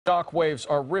Shockwaves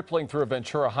are rippling through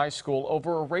Ventura High School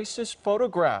over a racist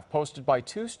photograph posted by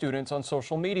two students on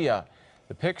social media.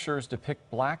 The pictures depict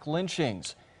black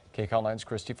lynchings. KCAL 9's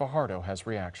Cristy Fajardo has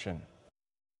reaction.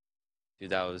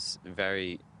 Dude, that was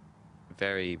very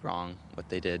wrong what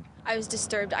they did. I was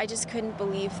disturbed. I just couldn't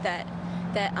believe that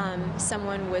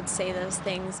someone would say those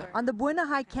things. On the Buena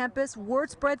High campus,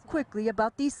 word spread quickly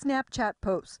about these Snapchat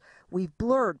posts. We've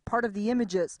blurred part of the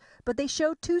images, but they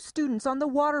show two students on the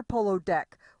water polo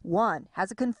deck. One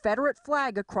has a Confederate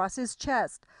flag across his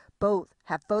chest. Both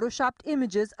have photoshopped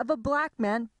images of a black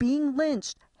man being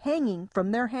lynched, hanging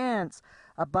from their hands.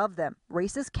 Above them,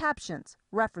 racist captions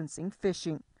referencing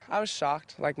fishing. I was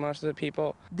shocked, like most of the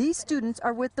people. These students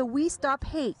are with the We Stop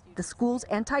Hate, the school's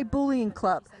anti-bullying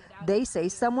club. They say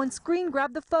someone screen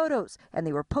grabbed the photos and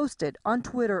they were posted on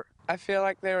Twitter. I feel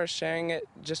like they were sharing it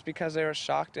just because they were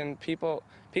shocked, and people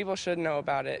should know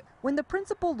about it. When the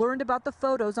principal learned about the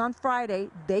photos on Friday,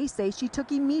 they say she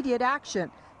took immediate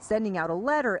action, sending out a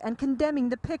letter and condemning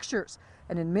the pictures.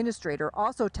 An administrator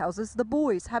also tells us the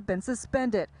boys have been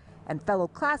suspended, and fellow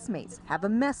classmates have a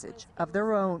message of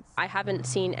their own. I haven't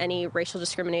seen any racial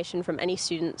discrimination from any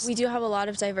students. We do have a lot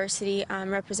of diversity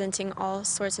representing all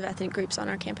sorts of ethnic groups on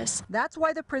our campus. That's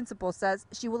why the principal says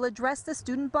she will address the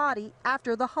student body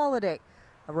after the holiday.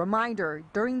 A reminder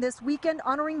during this weekend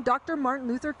honoring Dr. Martin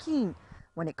Luther King.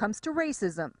 When it comes to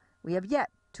racism, we have yet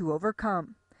to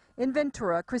overcome. In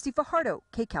Ventura, Cristy Fajardo,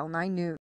 KCAL 9 News.